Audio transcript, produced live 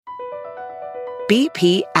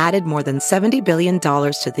BP added more than $70 billion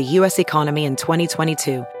to the U.S. economy in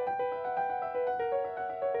 2022.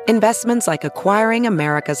 Investments like acquiring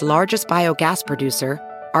America's largest biogas producer,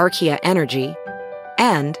 Archaea Energy,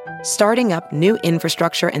 and starting up new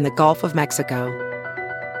infrastructure in the Gulf of Mexico.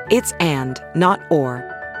 It's and, not or.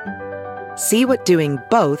 See what doing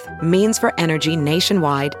both means for energy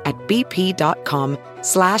nationwide at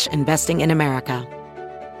bp.com/investing in America.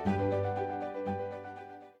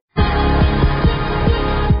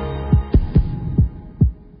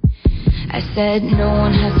 I said no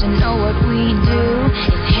one has to know what we do.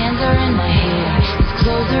 His hands are in my hair, his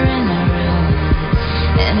clothes are in my room,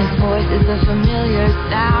 and his voice is a familiar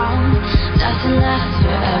sound. Nothing lasts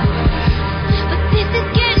forever, but this is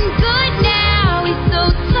getting good now. He's so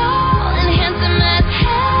tall and handsome as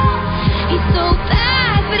hell. He's so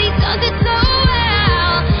bad, but he does it so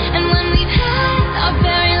well. And when we've had our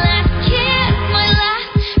very last kiss, my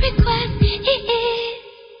last request is,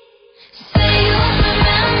 say you'll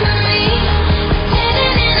remember me,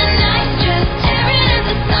 sitting in a nice dress, staring at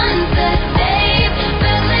the sunset, babe,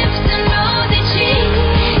 red lips and rosy cheeks.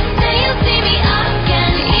 Say you'll see me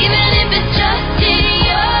again, even if it's just in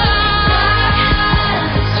your dreams.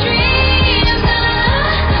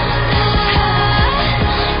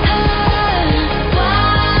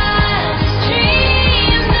 You'll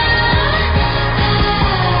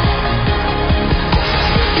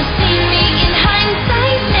see me in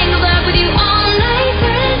hindsight, tangled up with you all night,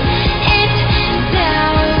 burn it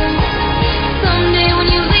down. Someday when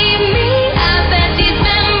you leave me, I bet these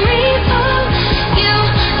memories follow you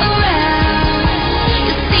around.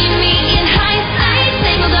 You'll see me in hindsight,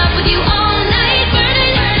 tangled up with you all night, burn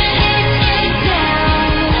it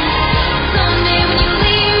down. Someday when you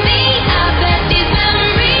leave me, I bet these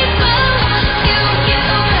memories follow you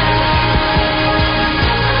around.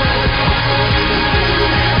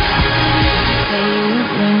 Say you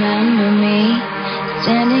remember me,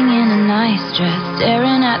 standing in a nice dress,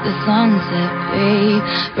 staring at the sunset, babe,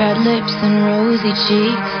 red lips and rosy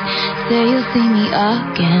cheeks. Say you'll see me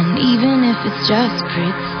again, even if it's just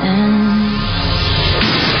pretend.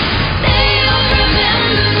 Say you'll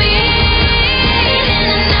remember me, in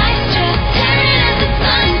a nice dress, staring at the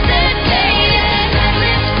sunset, babe, red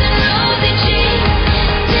lips and rosy cheeks.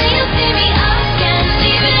 Say you'll see me again,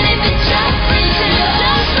 even if it's just pretend.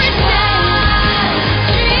 Just pretend.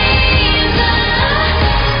 Dreams of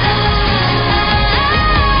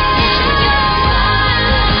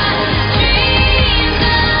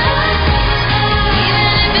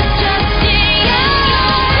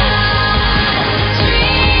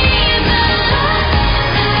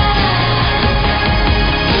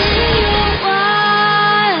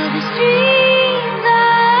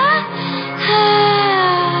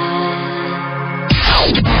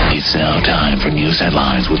It's now time for news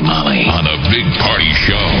headlines with Molly on a Big Party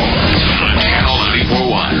Show on Channel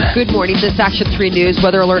 94.1. Good morning. This Action 3 News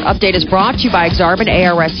Weather Alert update is brought to you by Exarban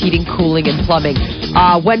ARS Heating, Cooling, and Plumbing.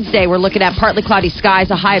 Wednesday, we're looking at partly cloudy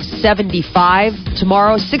skies, a high of 75.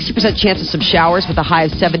 Tomorrow, 60% chance of some showers with a high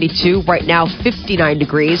of 72. Right now, 59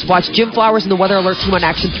 degrees. Watch Jim Flowers and the Weather Alert team on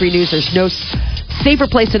Action 3 News. There's no safer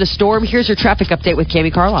place in a storm. Here's your traffic update with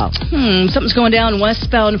Cammie Carlisle. Something's going down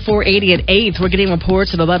westbound 480 at 8th. We're getting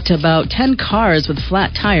reports of up to about 10 cars with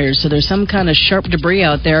flat tires, so there's some kind of sharp debris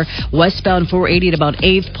out there. Westbound 480 at about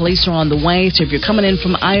 8th. Police are on the way, so if you're coming in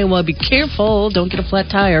from Iowa, be careful. Don't get a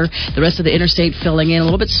flat tire. The rest of the interstate filling in. A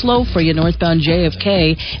little bit slow for you, northbound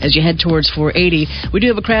JFK, as you head towards 480. We do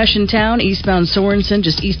have a crash in town, eastbound Sorensen,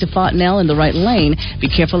 just east of Fontenelle in the right lane. Be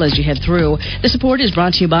careful as you head through. This report is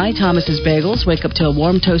brought to you by Thomas's Bagels. Wake up to a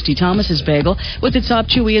warm, toasty Thomas's Bagel. With its soft,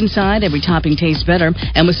 chewy inside, every topping tastes better.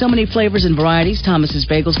 And with so many flavors and varieties, Thomas's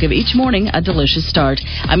Bagels give each morning a delicious start.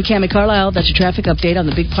 I'm Cammie Carlisle. That's your traffic update on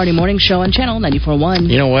the Big Party Morning Show on Channel 94.1.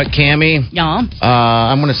 You know what, Cammie? Yeah?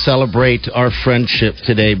 I'm going to celebrate our friendship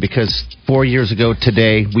today because 4 years ago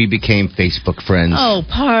today, we became Facebook friends. Oh,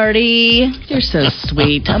 party. You're so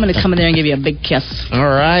sweet. I'm going to come in there and give you a big kiss. All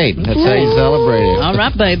right. That's how you celebrate it. All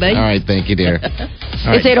right, baby. All right. Thank you, dear.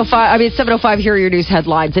 It's 7:05. Here are your news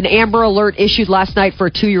headlines. An Amber Alert issued last night for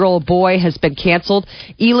a 2-year-old boy has been canceled.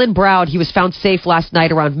 Elon Brown, he was found safe last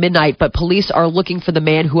night around midnight, but police are looking for the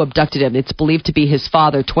man who abducted him. It's believed to be his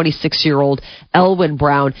father, 26-year-old Elwin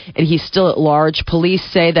Brown, and he's still at large. Police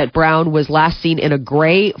say that Brown was last seen in a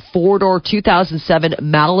gray 4-door 2007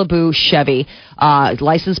 Malibu Chevy,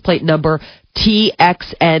 license plate number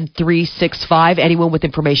TXN365. Anyone with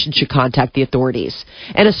information should contact the authorities.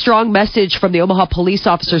 And a strong message from the Omaha Police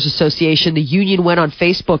Officers Association. The union went on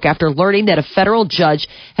Facebook after learning that a federal judge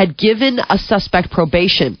had given a suspect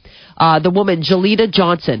probation. The woman, Jelita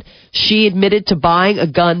Johnson, she admitted to buying a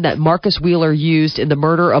gun that Marcus Wheeler used in the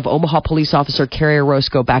murder of Omaha police officer Kerry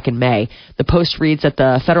Orozco back in May. The Post reads that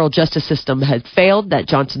the federal justice system had failed, that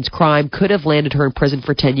Johnson's crime could have landed her in prison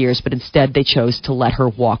for 10 years, but instead they chose to let her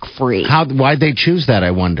walk free. Why'd they choose that, I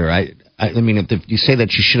wonder? I mean, if you say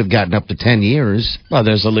that she should have gotten up to 10 years. Well,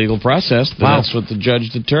 there's a legal process. That's what the judge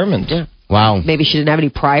determined. Yeah. Wow. Maybe she didn't have any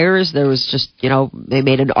priors. There was just, they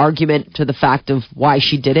made an argument to the fact of why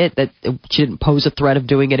she did it, that she didn't pose a threat of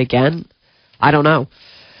doing it again. I don't know.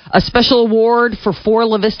 A special award for 4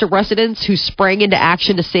 La Vista residents who sprang into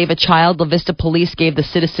action to save a child. La Vista Police gave the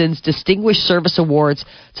citizens Distinguished Service Awards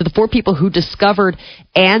to the 4 people who discovered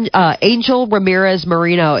Angel Ramirez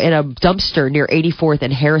Marino in a dumpster near 84th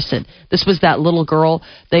and Harrison. This was that little girl.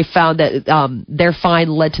 They found that their find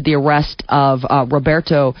led to the arrest of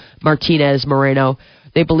Roberto Martinez Moreno.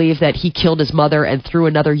 They believe that he killed his mother and threw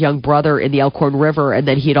another young brother in the Elkhorn River, and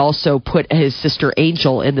then he had also put his sister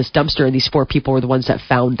Angel in this dumpster, and these 4 people were the ones that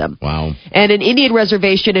found them. Wow. And an Indian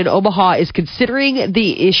reservation in Omaha is considering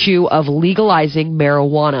the issue of legalizing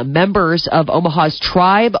marijuana. Members of Omaha's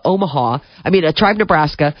Tribe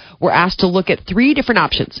Nebraska, were asked to look at 3 different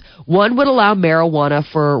options. One would allow marijuana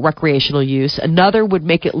for recreational use, another would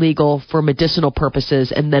make it legal for medicinal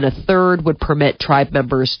purposes, and then a third would permit tribe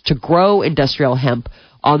members to grow industrial hemp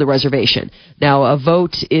on the reservation. Now, a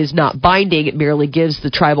vote is not binding. It merely gives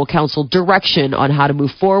the tribal council direction on how to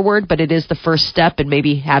move forward, but it is the first step in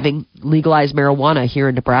maybe having legalized marijuana here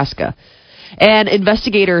in Nebraska. And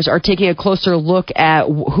investigators are taking a closer look at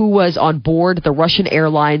who was on board the Russian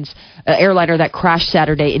airliner that crashed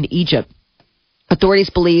Saturday in Egypt.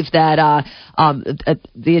 Authorities believe that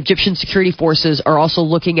the Egyptian security forces are also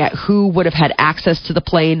looking at who would have had access to the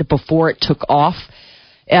plane before it took off.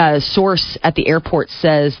 A source at the airport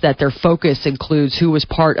says that their focus includes who was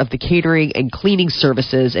part of the catering and cleaning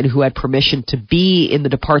services and who had permission to be in the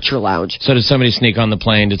departure lounge. So did somebody sneak on the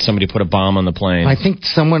plane? Did somebody put a bomb on the plane? I think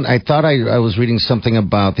I thought I was reading something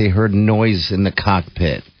about they heard noise in the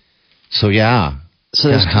cockpit. So, yeah. So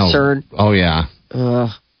there's concern. Oh, yeah.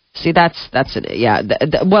 See, that's it. Yeah.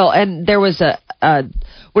 Well, and there was the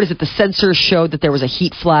sensors showed that there was a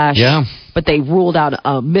heat flash. Yeah. But they ruled out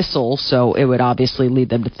a missile, so it would obviously lead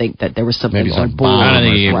them to think that there was something Maybe on board. I don't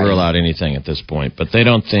think you can rule out anything at this point, but they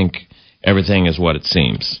don't think everything is what it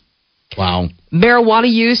seems. Wow. Marijuana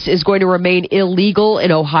use is going to remain illegal in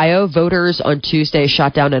Ohio. Voters on Tuesday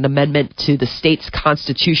shot down an amendment to the state's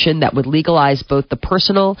constitution that would legalize both the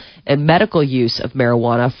personal and medical use of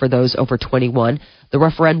marijuana for those over 21. The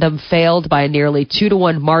referendum failed by a nearly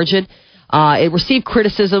 2-to-1 margin. It received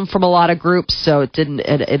criticism from a lot of groups, so it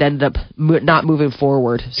ended up not moving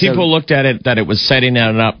forward. People looked at it that it was setting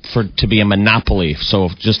it up to be a monopoly. So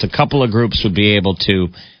just a couple of groups would be able to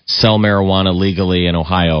sell marijuana legally in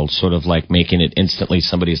Ohio, sort of like making it instantly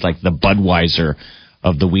somebody's like the Budweiser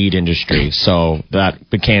of the weed industry. So that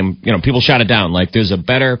became, people shot it down. Like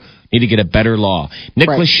need to get a better law. Nick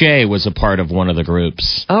Lachey was a part of one of the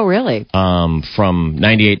groups. Oh, really? From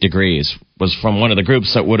 98 Degrees was from one of the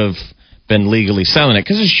groups that would have been legally selling it,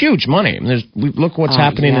 because it's huge money. I mean, look what's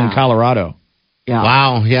happening in Colorado. Yeah.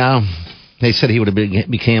 Wow, yeah. They said he would have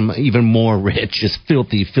became even more rich, just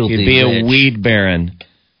filthy He'd be rich. A weed baron.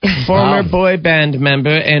 Former boy band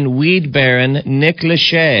member and weed baron Nick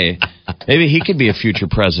Lachey. Maybe he could be a future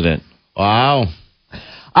president. Wow.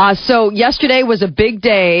 So yesterday was a big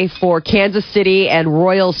day for Kansas City and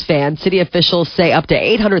Royals fans. City officials say up to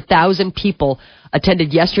 800,000 people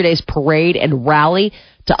attended yesterday's parade and rally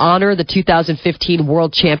to honor the 2015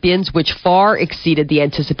 World Champions, which far exceeded the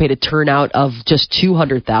anticipated turnout of just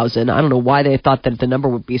 200,000. I don't know why they thought that the number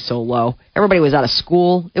would be so low. Everybody was out of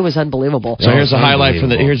school. It was unbelievable. So here's a highlight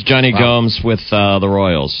from here's Johnny Gomes with the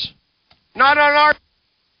Royals. Not on our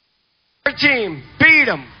team. Beat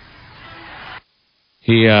them.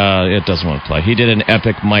 It doesn't want to play. He did an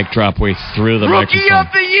epic mic drop where he threw the microphone. Rookie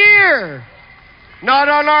of the year. Not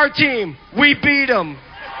on our team. We beat them.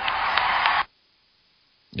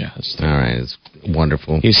 Yeah, all right. It's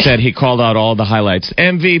wonderful. He said he called out all the highlights.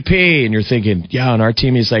 MVP. And you're thinking, yeah, on our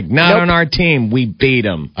team. He's like, not on our team. We beat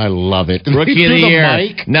them. I love it. Rookie of the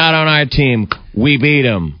year. Not on our team. We beat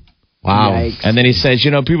them. Wow. Yikes. And then he says,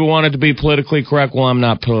 people wanted to be politically correct. Well, I'm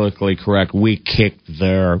not politically correct. We kicked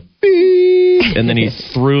their beep. And then he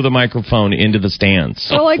threw the microphone into the stands.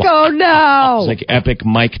 They're like, oh, no. It's like epic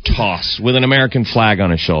mic toss with an American flag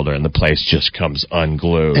on his shoulder, and the place just comes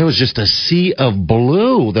unglued. It was just a sea of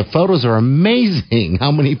blue. The photos are amazing.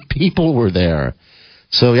 How many people were there?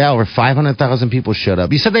 So, yeah, over 500,000 people showed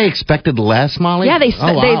up. You said they expected less, Molly? Yeah, they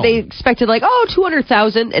expected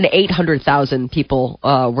 200,000 and 800,000 people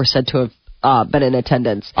were said to have been in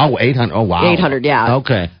attendance. Oh, 800. Oh, wow. 800, yeah.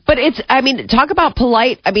 Okay. But talk about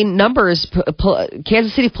polite. Numbers.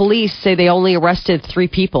 Kansas City police say they only arrested 3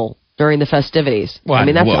 people during the festivities. Well,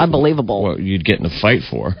 that's unbelievable. What you'd get in a fight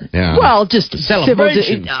for. Yeah. Well, just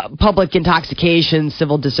celebration. Public intoxication,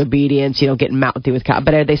 civil disobedience, getting mouthy with cops.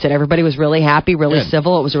 But they said everybody was really happy, really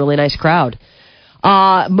civil. It was a really nice crowd.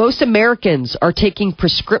 Most Americans are taking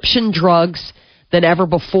prescription drugs than ever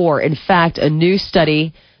before. In fact, a new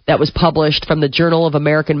study that was published from the Journal of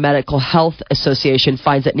American Medical Health Association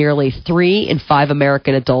finds that nearly 3 in 5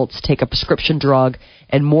 American adults take a prescription drug,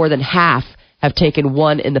 and more than half have taken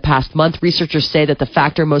one in the past month. Researchers say that the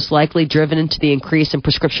factor most likely driven into the increase in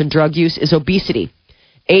prescription drug use is obesity.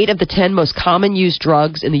 8 of the 10 most common used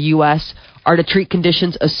drugs in the U.S. are to treat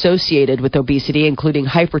conditions associated with obesity, including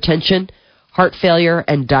hypertension, heart failure,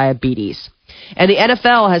 and diabetes. And the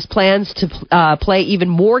NFL has plans to play even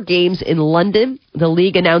more games in London. The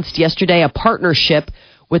league announced yesterday a partnership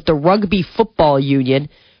with the Rugby Football Union,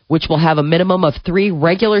 which will have a minimum of 3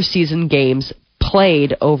 regular season games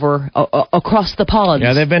played over across the pond.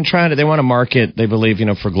 Yeah, they've been they want to market, they believe,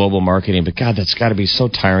 for global marketing, but God, that's got to be so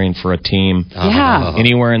tiring for a team. Yeah.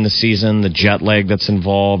 Anywhere in the season, the jet lag that's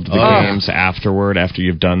involved, the games afterward, after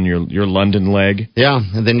you've done your London leg. Yeah.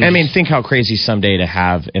 And then think how crazy someday to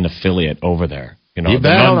have an affiliate over there. The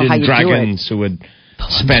bet. London Dragons who would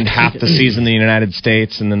spend half the season in the United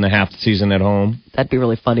States and then the half the season at home. That'd be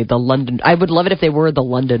really funny. I would love it if they were the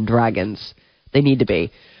London Dragons. They need to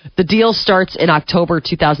be. The deal starts in October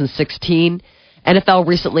 2016. NFL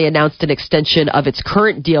recently announced an extension of its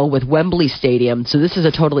current deal with Wembley Stadium, so this is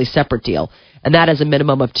a totally separate deal. And that is a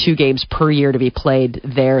minimum of 2 games per year to be played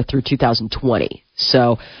there through 2020.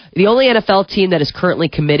 So the only NFL team that is currently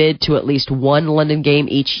committed to at least one London game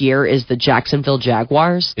each year is the Jacksonville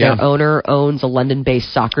Jaguars. Yeah. Their owner owns a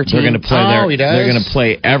London-based soccer team. They're going to play he does? They're going to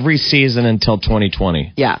play every season until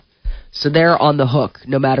 2020. Yeah. So they're on the hook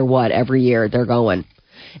no matter what. Every year they're going.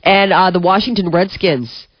 And the Washington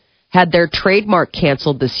Redskins had their trademark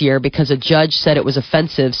canceled this year because a judge said it was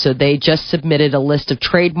offensive, so they just submitted a list of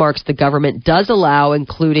trademarks the government does allow,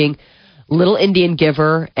 including Little Indian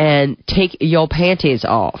Giver and Take Your Panties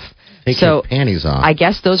Off. Take your panties off. I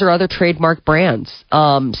guess those are other trademark brands.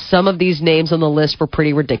 Some of these names on the list were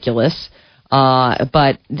pretty ridiculous,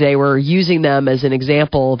 but they were using them as an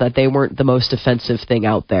example that they weren't the most offensive thing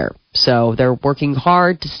out there. So they're working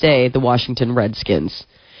hard to stay the Washington Redskins.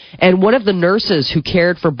 And one of the nurses who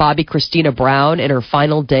cared for Bobby Christina Brown in her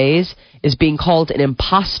final days is being called an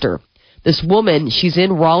imposter. This woman, she's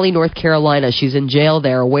in Raleigh, North Carolina. She's in jail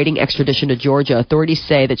there awaiting extradition to Georgia. Authorities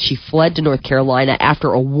say that she fled to North Carolina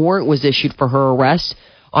after a warrant was issued for her arrest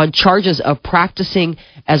on charges of practicing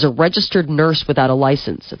as a registered nurse without a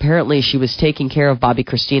license. Apparently, she was taking care of Bobby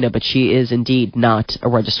Christina, but she is indeed not a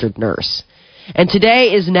registered nurse. And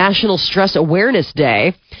today is National Stress Awareness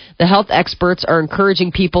Day. The health experts are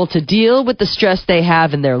encouraging people to deal with the stress they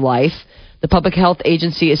have in their life. The Public Health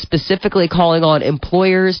Agency is specifically calling on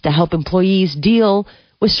employers to help employees deal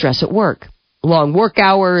with stress at work. Long work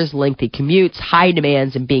hours, lengthy commutes, high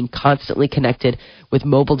demands, and being constantly connected with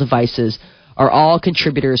mobile devices are all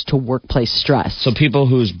contributors to workplace stress. So people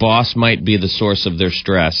whose boss might be the source of their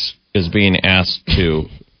stress is being asked to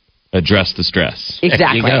address the stress.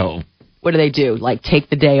 Exactly. There you go. What do? Like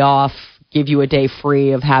take the day off, give you a day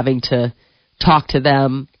free of having to talk to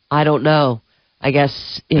them? I don't know. I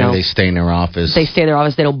guess, They stay in their office. They stay in their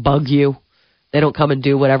office. They don't bug you. They don't come and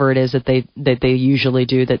do whatever it is that they usually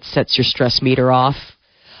do that sets your stress meter off.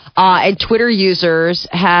 And Twitter users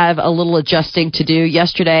have a little adjusting to do.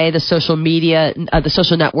 Yesterday, the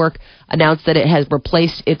social network announced that it has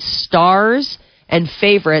replaced its stars and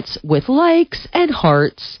favorites with likes and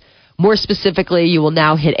hearts. More specifically, you will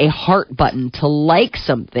now hit a heart button to like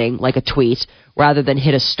something, like a tweet, rather than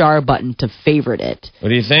hit a star button to favorite it. What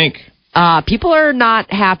do you think? People are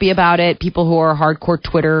not happy about it. People who are hardcore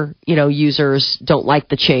Twitter, users don't like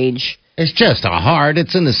the change. It's just a heart.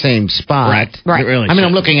 It's in the same spot. Right. It really I'm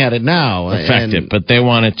should looking at it now. affect it, but they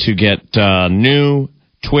wanted to get new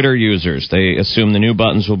Twitter users. They assume the new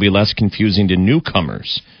buttons will be less confusing to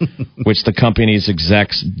newcomers, which the company's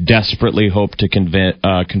execs desperately hope to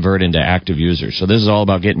convert into active users. So this is all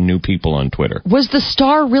about getting new people on Twitter. Was the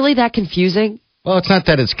star really that confusing? Well, it's not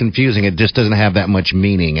that it's confusing. It just doesn't have that much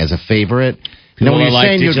meaning as a favorite. People when are you're like,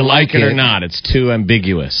 saying did you'd you like it or not? It's too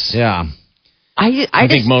ambiguous. Yeah. I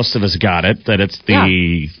think most of us got it, that it's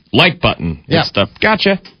the like button. Yeah. It's the,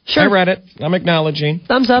 gotcha. Sure. I read it. I'm acknowledging.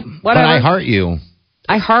 Thumbs up. But Whatever. I heart you.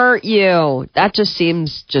 I heart you. That just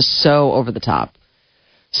seems just so over the top.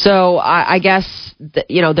 So I guess,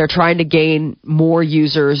 they're trying to gain more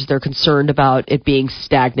users. They're concerned about it being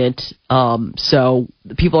stagnant. So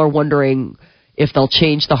people are wondering if they'll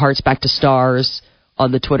change the hearts back to stars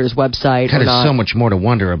on the Twitter's website. God, there's so much more to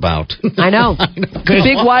wonder about. I know.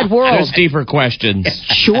 Big wide world. There's deeper questions.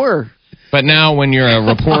 Sure. But now when you're a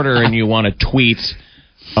reporter and you want to tweet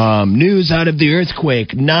news out of the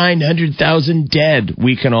earthquake, 900,000 dead,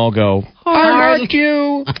 we can all go, heart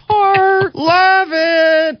you, heart, love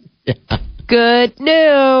it. Good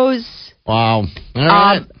news. Wow. All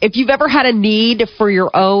right. If you've ever had a need for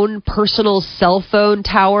your own personal cell phone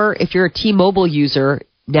tower, if you're a T-Mobile user,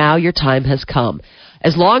 now your time has come.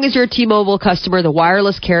 As long as you're a T-Mobile customer, the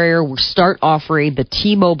wireless carrier will start offering the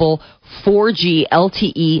T-Mobile 4G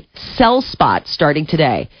LTE Cell Spot starting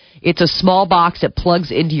today. It's a small box that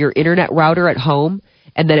plugs into your internet router at home,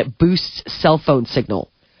 and then it boosts cell phone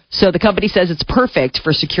signal. So the company says it's perfect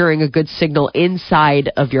for securing a good signal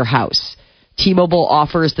inside of your house. T-Mobile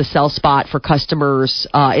offers the Cell Spot for customers.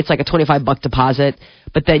 It's like a $25 deposit,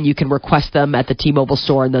 but then you can request them at the T-Mobile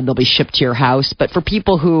store, and then they'll be shipped to your house. But for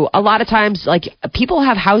people who, a lot of times, like, people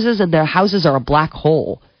have houses, and their houses are a black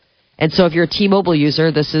hole. And so if you're a T-Mobile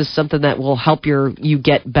user, this is something that will help you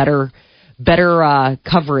get better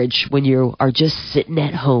coverage when you are just sitting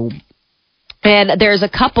at home. And there's a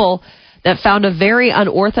couple that found a very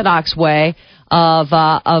unorthodox way of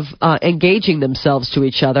engaging themselves to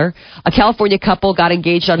each other. A California couple got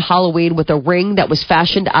engaged on Halloween with a ring that was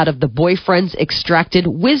fashioned out of the boyfriend's extracted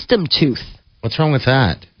wisdom tooth. What's wrong with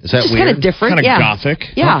that? Is that It's weird? kind of different. Kind of gothic.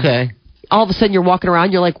 Yeah. Okay. All of a sudden you're walking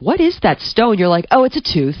around, you're like, what is that stone? You're like, oh, it's a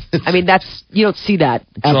tooth. I mean, you don't see that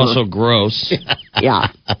It's ever. also gross. Yeah.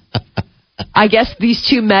 I guess these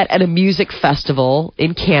two met at a music festival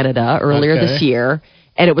in Canada earlier this year,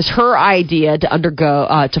 and it was her idea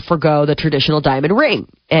to forgo the traditional diamond ring.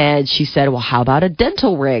 And she said, well, how about a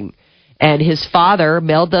dental ring? And his father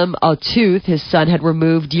mailed them a tooth his son had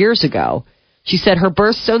removed years ago. She said, her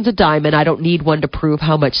birthstone's a diamond. I don't need one to prove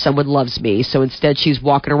how much someone loves me. So instead, she's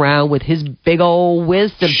walking around with his big old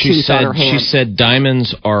wisdom tooth on her hand. She said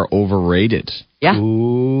diamonds are overrated. Yeah.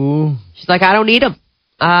 Ooh. She's like, I don't need them.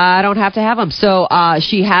 I don't have to have them. So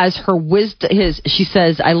she has her wisdom. She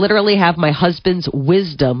says, I literally have my husband's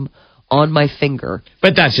wisdom on my finger.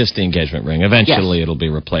 But that's just the engagement ring. Eventually, it'll be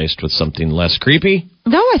replaced with something less creepy.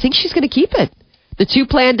 No, I think she's going to keep it. The two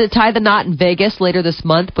plan to tie the knot in Vegas later this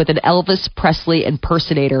month with an Elvis Presley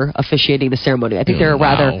impersonator officiating the ceremony. I think they're a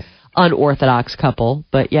rather unorthodox couple,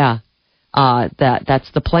 but yeah,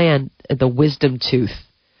 that's the plan, the wisdom tooth.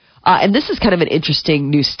 And this is kind of an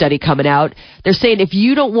interesting new study coming out. They're saying if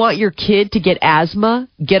you don't want your kid to get asthma,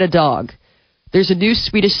 get a dog. There's a new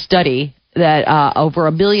Swedish study that over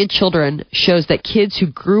 1 million children shows that kids who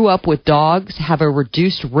grew up with dogs have a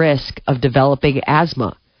reduced risk of developing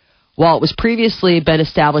asthma. While it was previously been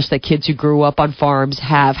established that kids who grew up on farms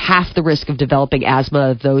have half the risk of developing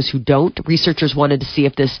asthma of those who don't, researchers wanted to see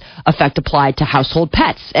if this effect applied to household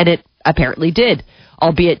pets, and it apparently did,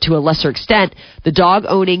 albeit to a lesser extent. The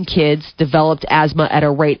dog-owning kids developed asthma at a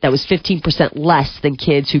rate that was 15% less than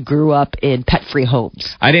kids who grew up in pet-free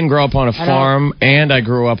homes. I didn't grow up on a farm, and I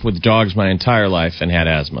grew up with dogs my entire life and had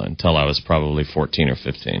asthma until I was probably 14 or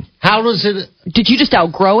 15. How does it... Did you just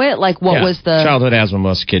outgrow it? Like, what was the... Childhood asthma,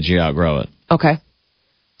 most kids, you outgrow it. Okay.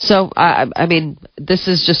 So, I mean, this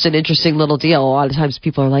is just an interesting little deal. A lot of times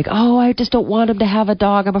people are like, oh, I just don't want him to have a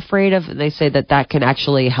dog I'm afraid of. And they say that can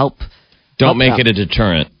actually help. Don't make it a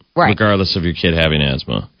deterrent, right, regardless of your kid having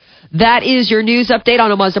asthma. That is your news update on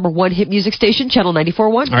Omaha's #1 hit music station, Channel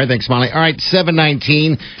 94.1. All right, thanks, Molly. All right,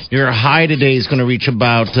 719. Your high today is going to reach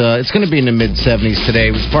about, it's going to be in the mid-70s today.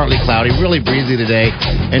 It was partly cloudy, really breezy today.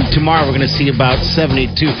 And tomorrow we're going to see about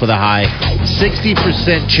 72 for the high.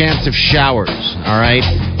 60% chance of showers, all right?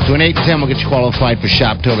 So an 8 to 10 will get you qualified for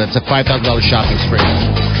Shoptober. That's a $5,000 shopping spree.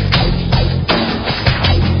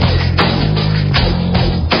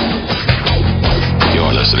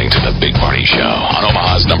 Listening to The Big Party Show on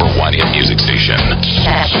Omaha's #1 hit music station.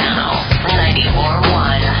 Channel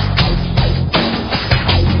 94.1.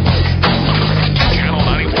 Channel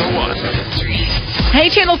 94.1.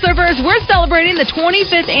 Hey, Channel Surfers, we're celebrating the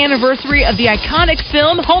 25th anniversary of the iconic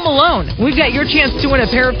film Home Alone. We've got your chance to win a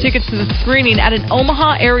pair of tickets to the screening at an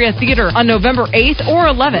Omaha area theater on November 8th or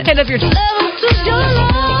 11th. Head up your...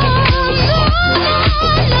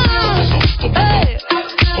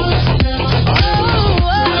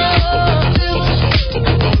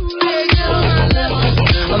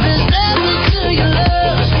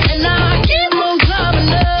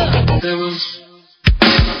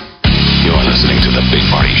 You're listening to The Big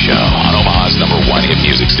Party Show on Omaha's #1 hit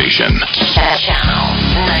music station.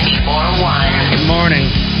 Channel 94.1. Good morning.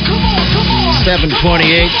 728,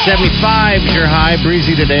 75 is your high.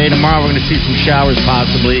 Breezy today. Tomorrow we're going to see some showers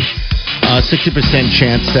possibly. 60%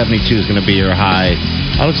 chance 72 is going to be your high.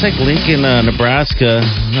 Looks like Lincoln, Nebraska,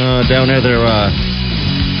 down there, they're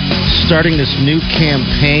starting this new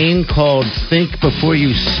campaign called Think Before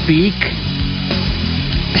You Speak,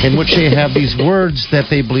 in which they have these words that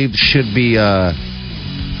they believe should be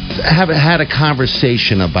haven't had a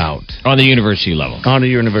conversation about. On the university level. On the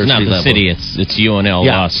university level. It's not the city, it's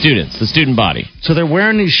UNL students, the student body. So they're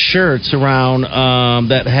wearing these shirts around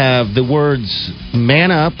that have the words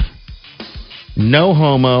man up, no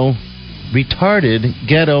homo, retarded,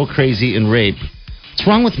 ghetto, crazy, and rape. What's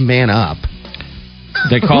wrong with man up?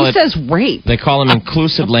 They call Who says rape? They call them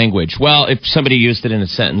inclusive language. Well, if somebody used it in a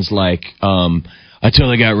sentence like, I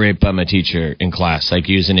totally got raped by my teacher in class, like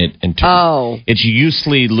using it in terms. It's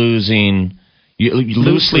loosely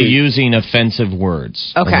using offensive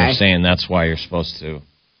words. Okay. And they're saying that's why you're supposed to.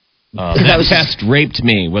 That test raped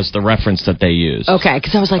me was the reference that they used. Okay,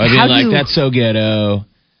 because I was like, how do you... That's so ghetto.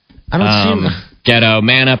 I don't see... Ghetto.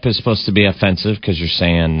 Man up is supposed to be offensive because you're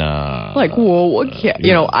saying... like, whoa, what can't,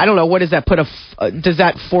 I don't know, what does that put does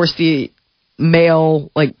that force the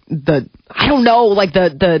male, like, I don't know, like,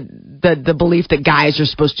 the belief that guys are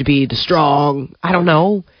supposed to be the strong, I don't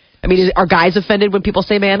know. I mean, are guys offended when people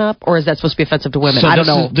say man up, or is that supposed to be offensive to women? So I don't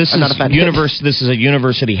know. This is a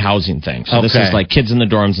university housing thing. So this is like kids in the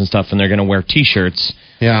dorms and stuff, and they're going to wear T-shirts.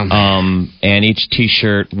 Yeah. And each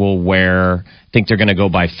T-shirt will wear. I think they're going to go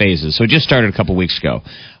by phases. So it just started a couple weeks ago.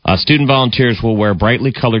 Student volunteers will wear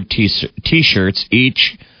brightly colored T-shirts,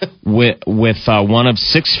 each with one of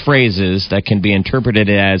 6 phrases that can be interpreted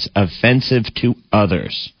as offensive to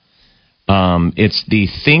others. It's the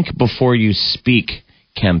Think Before You Speak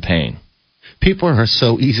campaign. People are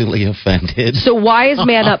so easily offended. So why is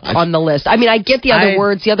man up on the list? I mean, I get the other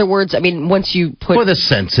words. The other words, I mean, once you put... For the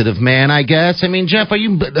sensitive man, I guess. I mean, Jeff, are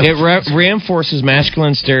you... It reinforces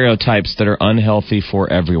masculine stereotypes that are unhealthy for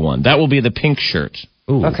everyone. That will be the pink shirt.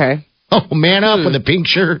 Ooh. Okay. Oh, man up with a pink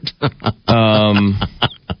shirt.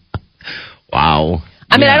 Wow.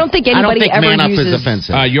 I mean, I don't think anybody ever man uses... up is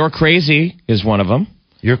offensive. You're crazy is one of them.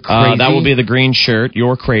 You're crazy. That will be the green shirt.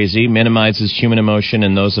 You're crazy minimizes human emotion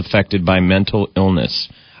and those affected by mental illness.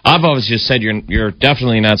 I've always just said you're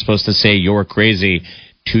definitely not supposed to say you're crazy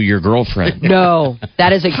to your girlfriend. No,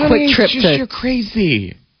 that is a quick trip to... You're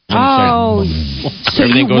crazy. Oh, so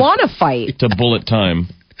you want to fight. To bullet time.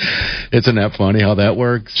 Isn't that funny how that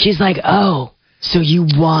works? She's like, oh, so you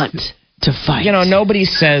want to fight. Nobody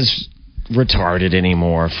says... retarded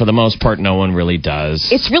anymore. For the most part, no one really does.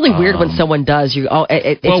 It's really weird when someone does. It's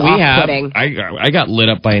off-putting. I got lit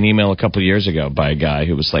up by an email a couple of years ago by a guy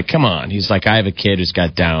who was like, come on. He's like, I have a kid who's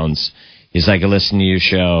got Downs. He's like, I listen to your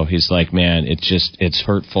show. He's like, man, it's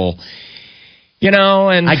hurtful.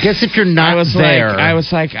 And I guess if you're not I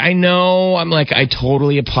was like, I know. I'm like, I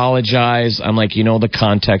totally apologize. I'm like, the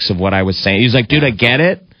context of what I was saying. He's like, dude, I get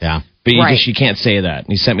it. Yeah. But you can't say that. And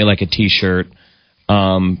he sent me like a T-shirt.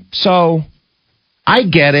 So I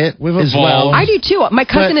get it as well. I do too. My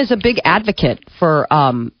cousin is a big advocate for,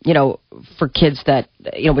 for kids that,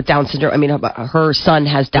 with Down syndrome. I mean, her son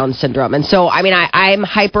has Down syndrome. And so, I mean, I'm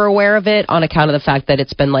hyper aware of it on account of the fact that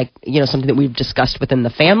it's been like, something that we've discussed within the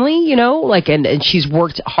family, and she's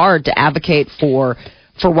worked hard to advocate for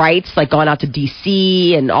rights, like gone out to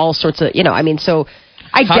DC and all sorts of, so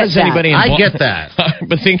I get that.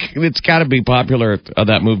 But think it's got to be popular,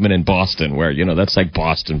 that movement in Boston, where that's like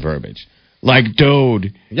Boston verbiage, like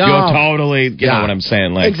dude, you're totally, you know what I'm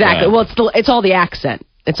saying, like exactly. Well, it's all the accent.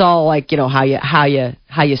 It's all like how you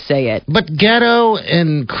say it. But ghetto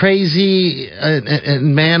and crazy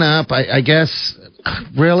and man up, I guess.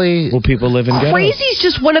 Really? Will people live in ghetto? Crazy's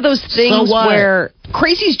just one of those things where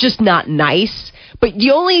crazy's just not nice. But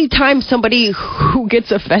the only time somebody who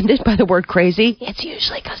gets offended by the word crazy, it's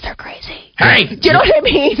usually because they're crazy. Hey! Do you know what I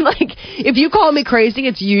mean? Like, if you call me crazy,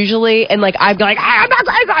 it's usually, and like, I'd be like, I'm not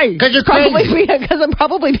crazy! Because you're crazy. Because I'm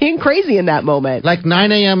probably being crazy in that moment. Like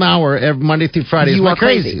 9 a.m. hour every Monday through Friday is my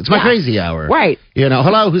crazy. It's my crazy hour. Right.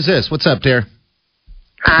 Hello, who's this? What's up, dear?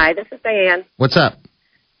 Hi, this is Diane. What's up?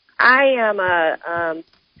 I am a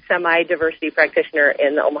semi-diversity practitioner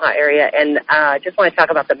in the Omaha area, and just want to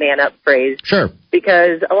talk about the man up phrase. Sure.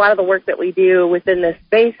 Because a lot of the work that we do within this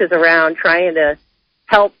space is around trying to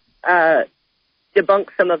help debunk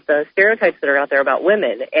some of the stereotypes that are out there about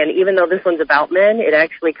women. And even though this one's about men, it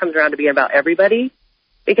actually comes around to being about everybody,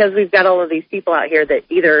 because we've got all of these people out here that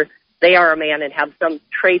either they are a man and have some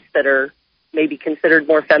traits that are maybe considered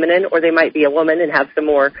more feminine, or they might be a woman and have some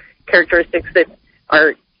more characteristics that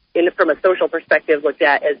are from a social perspective, looked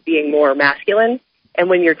at as being more masculine. And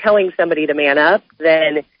when you're telling somebody to man up,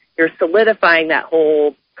 then you're solidifying that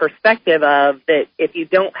whole perspective of that if you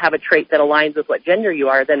don't have a trait that aligns with what gender you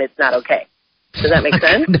are, then it's not okay. Does that make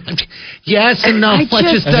sense? Yes and no. It's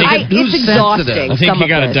exhausting. I think you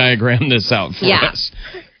got to diagram this out for us.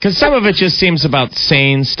 Because some of it just seems about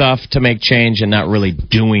saying stuff to make change and not really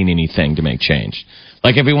doing anything to make change.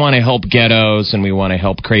 Like if we want to help ghettos and we want to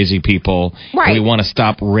help crazy people, and we want to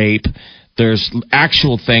stop rape, there's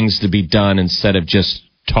actual things to be done instead of just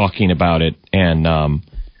talking about it and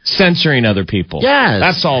censoring other people. Yes.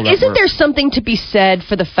 That's all that Isn't there something to be said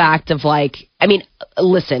for the fact of like, I mean,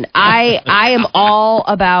 listen, I am all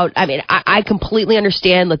about, I completely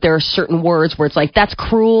understand that there are certain words where it's like, that's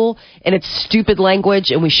cruel and it's stupid language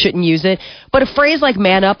and we shouldn't use it. But a phrase like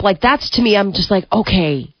man up, like that's to me, I'm just like,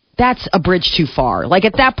 okay, that's a bridge too far. Like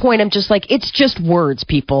at that point, I'm just like, it's just words,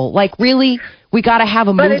 people. Like really, we got to have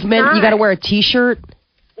a movement. You got to wear a T-shirt.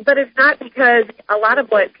 But it's not, because a lot of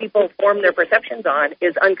what people form their perceptions on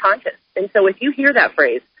is unconscious. And so if you hear that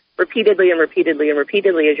phrase repeatedly and repeatedly and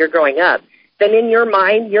repeatedly as you're growing up, then in your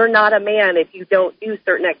mind, you're not a man if you don't do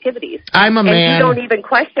certain activities. I'm a man. And you don't even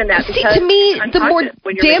question that. See, to me,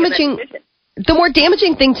 the more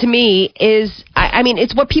damaging thing to me is, I mean,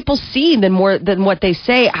 it's what people see than what they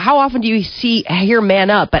say. How often do you hear man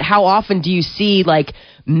up? But how often do you see like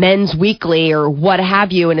Men's Weekly or what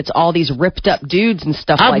have you, and it's all these ripped up dudes and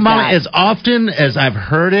stuff like that? As often as I've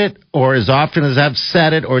heard it, or as often as I've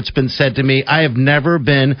said it, or it's been said to me, I have never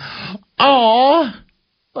been,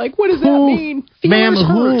 like, what does that mean? Ma'am,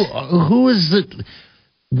 who is the...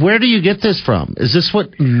 Where do you get this from? Is this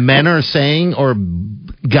what men are saying or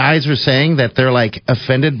guys are saying, that they're like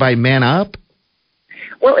offended by man up?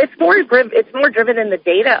 Well, it's more driven in the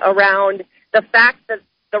data around the fact that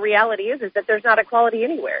the reality is that there's not equality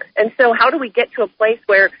anywhere. And so how do we get to a place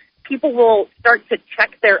where people will start to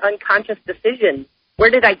check their unconscious decisions? Where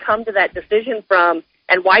did I come to that decision from?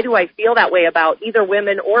 And why do I feel that way about either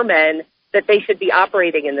women or men, that they should be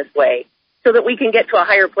operating in this way? So that we can get to a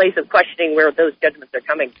higher place of questioning where those judgments are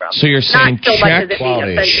coming from. So you're saying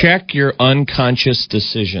check your unconscious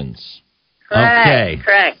decisions. Correct,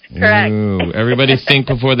 correct. Ooh, everybody think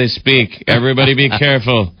before they speak. Everybody be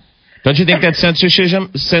careful. Don't you think that censorship?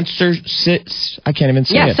 I can't even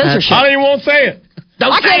say it. Censorship. I won't say it.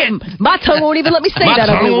 My tongue won't even let me say that. My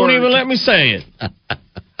tongue won't even let me say it.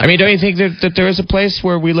 I mean, don't you think that there is a place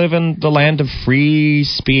where we live in the land of free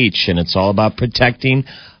speech, and it's all about protecting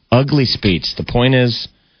ugly speech? The point is,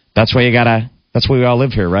 that's why we all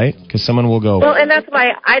live here, right? Because someone will go. Well, and that's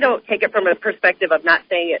why I don't take it from a perspective of not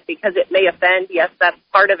saying it, because it may offend. Yes, that's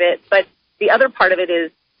part of it. But the other part of it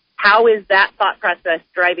is, how is that thought process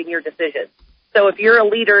driving your decisions? So if you're a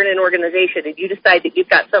leader in an organization and you decide that you've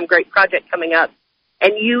got some great project coming up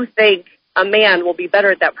and you think a man will be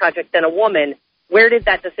better at that project than a woman, where did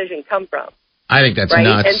that decision come from? I think that's right?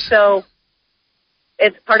 nuts. And so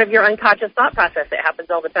it's part of your unconscious thought process. It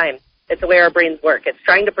happens all the time. It's the way our brains work. It's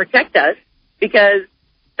trying to protect us because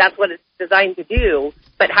that's what it's designed to do.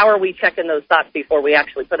 But how are we checking those thoughts before we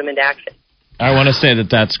actually put them into action? I want to say that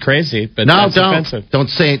that's crazy, but that's offensive. Don't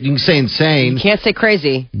say it. You can say insane. You can't say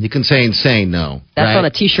crazy. You can say insane, no. That's on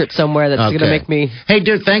a T-shirt somewhere that's going to make me... Hey,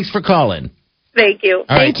 dude, thanks for calling. Thank you.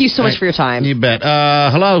 Thank you so much for your time. You bet.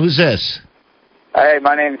 Hello, who's this? Hey,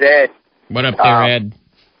 my name's Ed. What up there, Ed?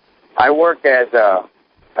 I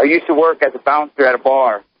used to work as a bouncer at a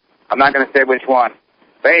bar. I'm not going to say which one.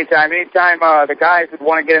 But anytime the guys would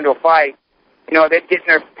want to get into a fight, they'd get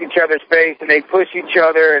in each other's face and they'd push each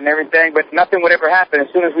other and everything, but nothing would ever happen. As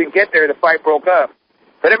soon as we'd get there, the fight broke up.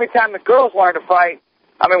 But every time the girls wanted to fight,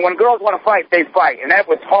 when girls want to fight, they fight. And that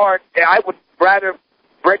was hard. I would rather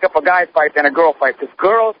break up a guy fight than a girl fight, because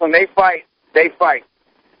girls, when they fight, they fight.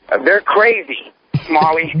 They're crazy,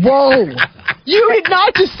 Molly. Whoa. You did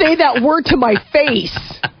not just say that word to my face.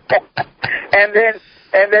 And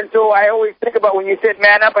then so I always think about when you said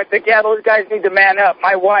man up, I think, yeah, those guys need to man up.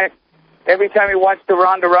 My wife, every time we watch the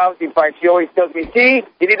Ronda Rousey fight, she always tells me, see,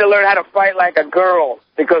 you need to learn how to fight like a girl,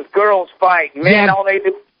 because girls fight. Men, all they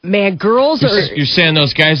do... Man, girls are... You're saying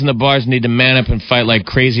those guys in the bars need to man up and fight like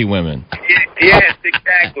crazy women. Yes,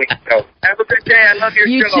 exactly. So, have a good day. I love your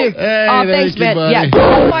you show. You too. Hey, thanks, man. buddy. Yeah,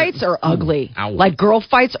 girl fights are ugly. Ow. Like, girl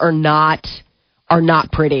fights are not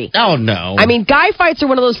pretty. Oh, no. I mean, guy fights are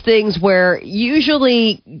one of those things where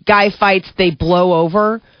usually guy fights, they blow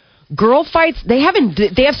over. girl fights, they have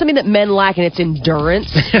something that men lack, and it's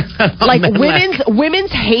endurance. Like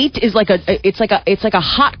women's hate is like it's like a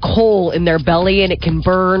hot coal in their belly, and it can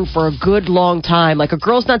burn for a good long time. Like a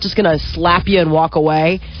girl's not just gonna slap you and walk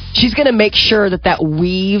away. She's gonna make sure that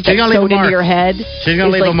weave that's sewn into your head. She's gonna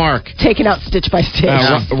leave a mark, taken out stitch by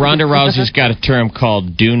stitch. Ronda Rousey's got a term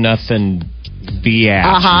called "do nothing, be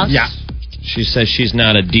ass." Yeah. She says she's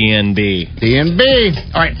not a DNB. DNB.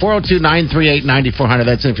 All right, 402-938-9400.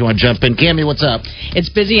 That's it if you want to jump in. Cammie, what's up? It's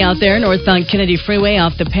busy out there. Northbound Kennedy Freeway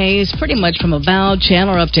off the Pace, pretty much from Avowed,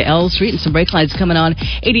 Chandler up to L Street, and some brake lights coming on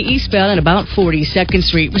 80 eastbound and about 42nd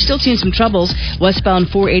Street. We're still seeing some troubles westbound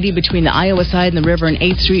 480 between the Iowa side and the river and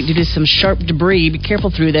 8th Street due to some sharp debris. Be careful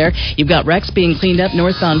through there. You've got wrecks being cleaned up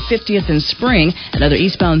northbound 50th and Spring. Another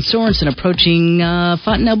eastbound Sorensen approaching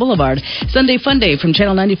Fontenelle Boulevard. Sunday Fun Day from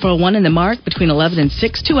Channel 94.1 in the Mark between 11 and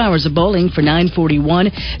 6. 2 hours of bowling for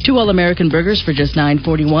 $9.41. 2 All-American burgers for just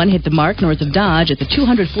 $9.41. Hit the Mark north of Dodge at the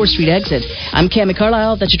 204th Street exit. I'm Cammie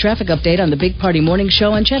Carlisle. That's your traffic update on the Big Party Morning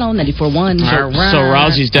Show on Channel 94.1. So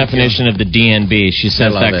Rousey's definition of the DNB, she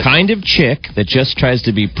says that kind of chick that just tries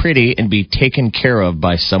to be pretty and be taken care of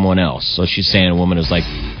by someone else. So she's saying a woman is like,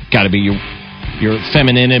 got to be your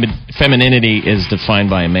femininity is defined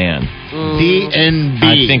by a man. DNB.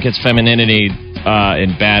 I think it's femininity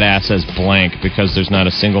in badass as blank because there's not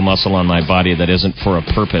a single muscle on my body that isn't for a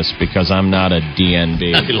purpose because I'm not a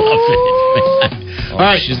DNB. I love it. All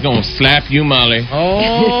right, she's going to slap you, Molly. Oh.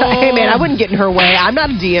 Hey, man, I wouldn't get in her way. I'm not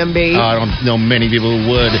a DMB. I don't know many people who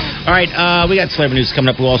would. All right, we got celebrity news coming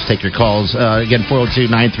up. We'll also take your calls. Again,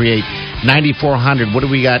 402-938-9400. What do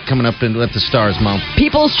we got coming up at the Stars, Mom?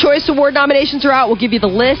 People's Choice Award nominations are out. We'll give you the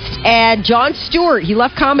list. And Jon Stewart, he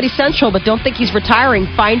left Comedy Central, but don't think he's retiring.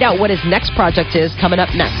 Find out what his next project is coming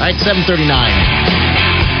up next. All right, 7:39.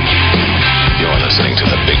 You're listening to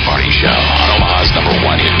The Big Party Show on Omaha's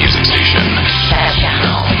 #1 hit music station.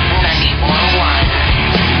 Channel 94.1.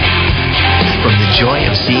 From the joy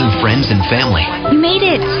of seeing friends and family You made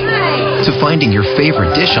it. to finding your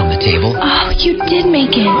favorite dish on the table, Oh, you did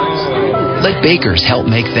make it. let Baker's help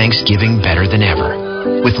make Thanksgiving better than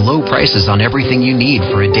ever. With low prices on everything you need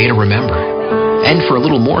for a day to remember. And for a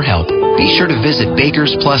little more help, be sure to visit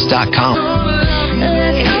bakersplus.com.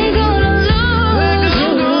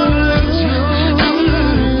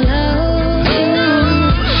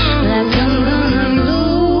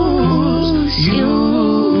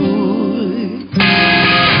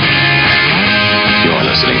 You're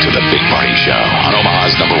listening to The Big Party Show on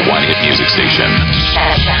Omaha's #1 hit music station.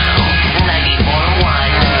 Channel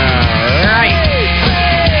 94.1. All right.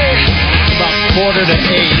 About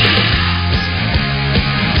 7:45.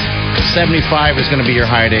 75 is going to be your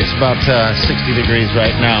high day. It's about 60 degrees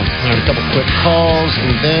right now. All right, a couple quick calls,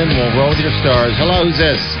 and then we'll roll with your Stars. Hello, who's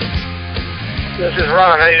this? This is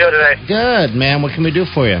Ron. How you doing today? Good, man. What can we do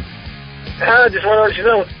for you? Just want to let you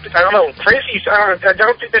know, I don't know, crazy, I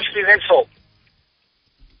don't think that should be an insult.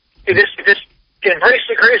 You just embrace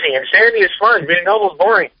the crazy. Insanity is fun. Being noble is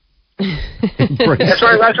boring. That's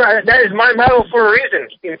right. That is my motto for a reason.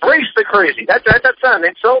 Embrace the crazy. That's not an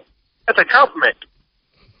insult. That's a compliment.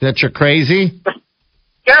 That you're crazy?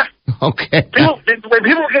 Yeah. Okay. When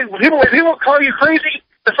people call you crazy,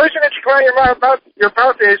 the first thing that you come out of your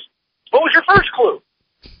mouth is, what was your first clue?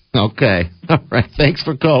 Okay. All right. Thanks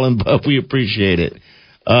for calling, Bub. We appreciate it.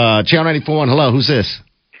 Channel 94.1. Hello. Who's this?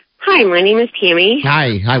 Hi, my name is Tammy.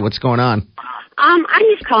 Hi. What's going on? I'm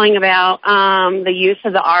just calling about the use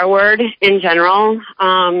of the R word in general.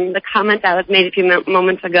 The comment that was made a few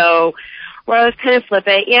moments ago where I was kind of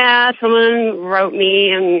flippant. Yeah, someone wrote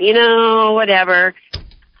me and, whatever.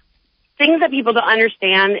 Things that people don't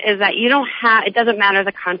understand is that it doesn't matter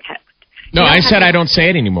the context. No, I said I don't say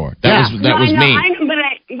it anymore. That was me.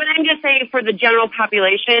 But I'm just saying for the general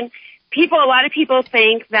population, a lot of people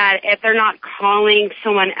think that if they're not calling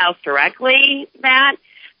someone else directly that,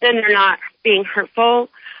 then they're not being hurtful.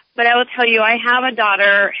 But I will tell you, I have a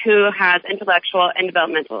daughter who has intellectual and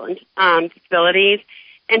developmental disabilities,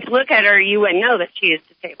 and to look at her, you wouldn't know that she is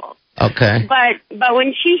disabled. Okay. But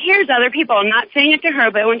when she hears other people, I'm not saying it to her,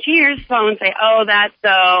 but when she hears someone say, "Oh, that's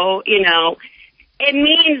so," it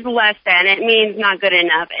means less than. It means not good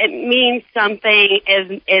enough. It means something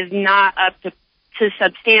is not up to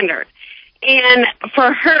substandard. And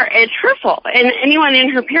for her, it's hurtful. And anyone in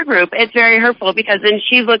her peer group, it's very hurtful because then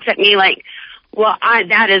she looks at me like, well,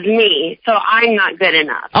 that is me, so I'm not good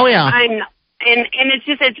enough. Oh, yeah. And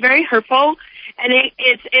it's very hurtful. And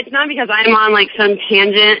it's not because I'm on like some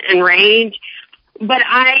tangent and rage, but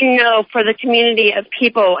I know for the community of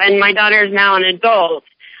people, and my daughter is now an adult,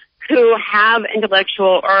 who have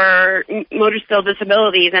intellectual or motor skill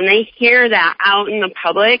disabilities, and they hear that out in the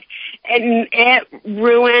public, it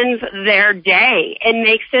ruins their day. It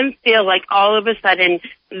makes them feel like all of a sudden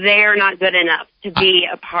they're not good enough to be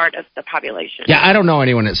a part of the population. Yeah, I don't know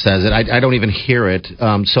anyone that says it. I don't even hear it.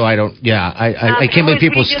 So I don't. Yeah, I can't believe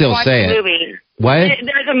people still say it. Movie. What?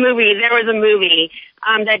 There was a movie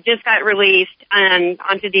that just got released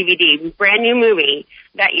onto DVD. Brand new movie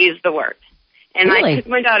that used the word. And Really? I took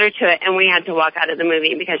my daughter to it, and we had to walk out of the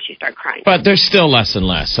movie because she started crying. But there's still less and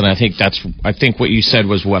less, and I think what you said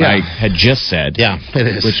was what I had just said. Yeah, it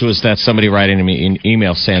is. Which was that somebody writing me an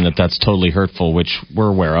email saying that that's totally hurtful, which we're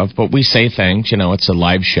aware of. But we say things, it's a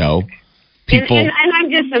live show. People. And I'm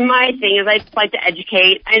just, my thing is I just like to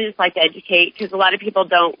educate. I just like to educate because a lot of people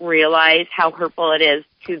don't realize how hurtful it is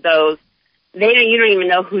to those. You don't even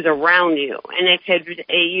know who's around you, and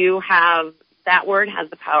that word has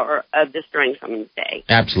the power of destroying someone's day.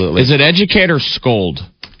 Absolutely. Is it educate or scold?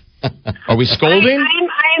 Are we scolding?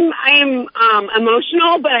 I'm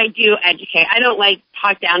emotional, but I do educate. I don't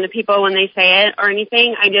talk down to people when they say it or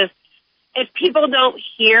anything. If people don't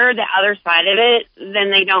hear the other side of it,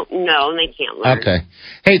 then they don't know and they can't learn. Okay.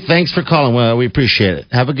 Hey, thanks for calling. Well, we appreciate it.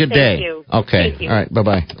 Have a good day. Thank you. Okay. Thank you. All right.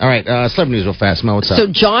 Bye-bye. All right. Celebrity news real fast. Mo, what's up? So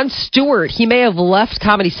Jon Stewart, he may have left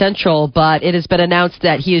Comedy Central, but it has been announced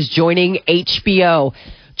that he is joining HBO.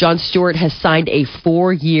 Jon Stewart has signed a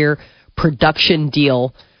 4-year production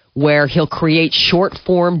deal where he'll create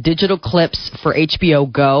short-form digital clips for HBO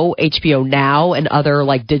Go, HBO Now, and other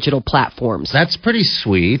digital platforms. That's pretty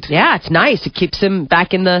sweet. Yeah, it's nice. It keeps him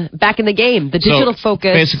back in the game. The digital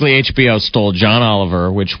focus. Basically, HBO stole John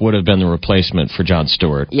Oliver, which would have been the replacement for Jon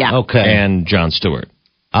Stewart. Yeah. Okay. And Jon Stewart.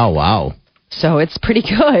 Oh, wow. So it's pretty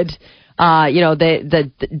good.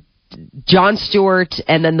 The Jon Stewart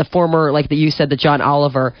and then the former, that you said, the John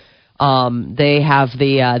Oliver. They have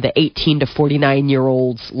the 18 to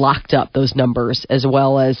 49-year-olds locked up, those numbers, as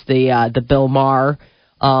well as the Bill Maher.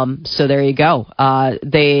 So there you go.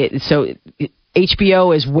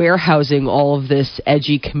 HBO is warehousing all of this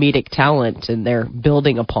edgy comedic talent, and they're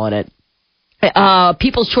building upon it.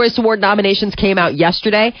 People's Choice Award nominations came out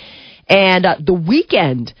yesterday, and The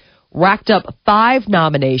Weeknd racked up 5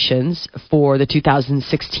 nominations for the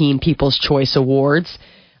 2016 People's Choice Awards.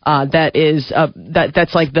 That's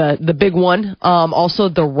the big one. Also,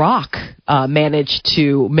 The Rock managed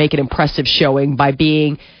to make an impressive showing by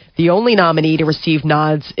being the only nominee to receive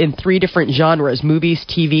nods in 3 different genres: movies,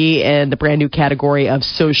 TV, and the brand new category of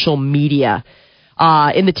social media.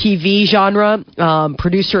 In the TV genre,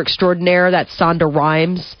 producer extraordinaire, that's Shonda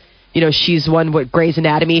Rhimes. She's won with Grey's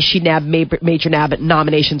Anatomy. She nabbed major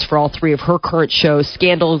nominations for all 3 of her current shows: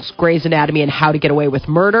 Scandals, Grey's Anatomy, and How to Get Away with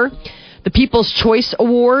Murder. The People's Choice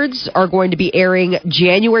Awards are going to be airing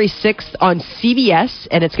January 6th on CBS,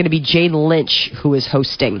 and it's going to be Jane Lynch who is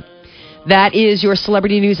hosting. That is your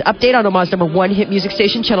celebrity news update on Omaha's #1 hit music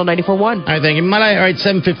station, Channel 94.1. All right, thank you. All right,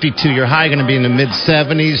 7:52. Your high going to be in the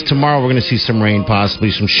mid-70s. Tomorrow we're going to see some rain,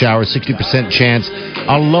 possibly some showers, 60% chance.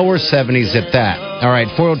 A lower 70s at that. All right,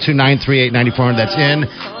 402-938-9400. That's in.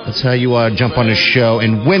 That's how you jump on the show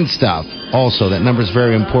and win stuff. Also, that number is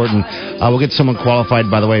very important. We'll get someone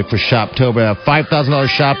qualified, by the way, for Shoptober. $5,000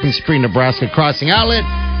 shopping spree, Nebraska Crossing Outlet,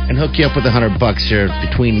 and hook you up with $100 here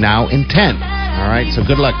between now and 10. All right, so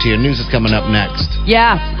good luck to you. News is coming up next.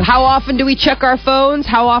 Yeah, how often do we check our phones?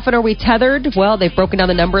 How often are we tethered? Well, they've broken down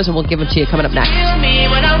the numbers, and we'll give them to you coming up next. You're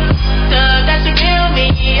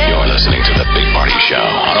listening to The Big Party Show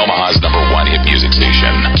on Omaha's #1 hit music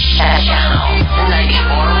station. Channel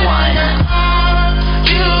 94.1.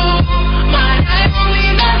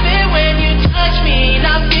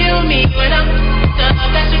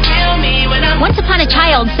 Once Upon a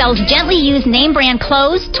Child sells gently used name brand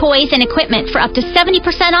clothes, toys, and equipment for up to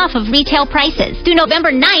 70% off of retail prices. Through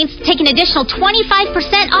November 9th, take an additional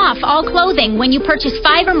 25% off all clothing when you purchase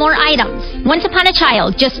 5 or more items. Once Upon a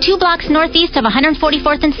Child, just 2 blocks northeast of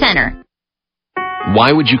 144th and Center.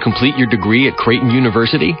 Why would you complete your degree at Creighton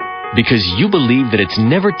University? Because you believe that it's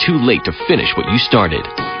never too late to finish what you started.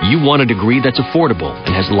 You want a degree that's affordable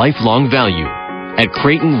and has lifelong value. At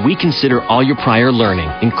Creighton, we consider all your prior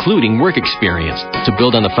learning, including work experience, to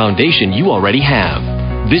build on the foundation you already have.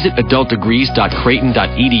 Visit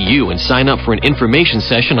adultdegrees.creighton.edu and sign up for an information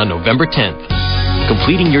session on November 10th.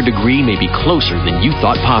 Completing your degree may be closer than you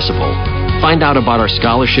thought possible. Find out about our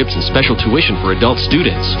scholarships and special tuition for adult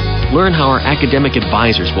students. Learn how our academic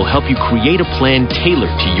advisors will help you create a plan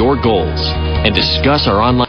tailored to your goals. And discuss our online